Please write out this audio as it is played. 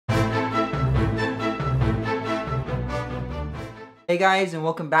Hey guys, and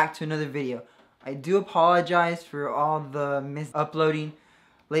welcome back to another video. I do apologize for all the uploading.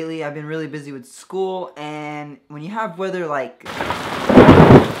 Lately I've been really busy with school, and when you have weather like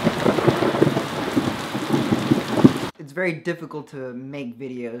it's very difficult to make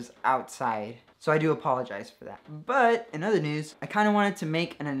videos outside. So I do apologize for that. But in other news, I kind of wanted to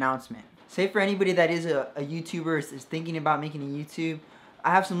make an announcement. Say for anybody that is a YouTuber is thinking about making a YouTube, I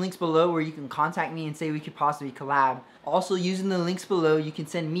have some links below where you can contact me and say we could possibly collab. Also, using the links below, you can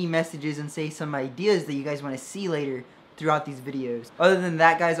send me messages and say some ideas that you guys want to see later throughout these videos. Other than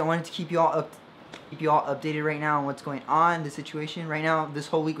that, guys, I wanted to keep you all updated right now on what's going on, the situation. Right now, this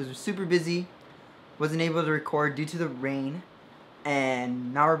whole week was super busy. Wasn't able to record due to the rain.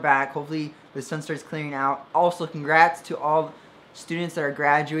 And now we're back. Hopefully the sun starts clearing out. Also, congrats to all students that are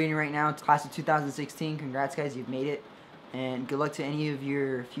graduating right now, class of 2016. Congrats, guys, you've made it. And good luck to any of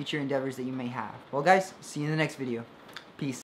your future endeavors that you may have. Well, guys, see you in the next video.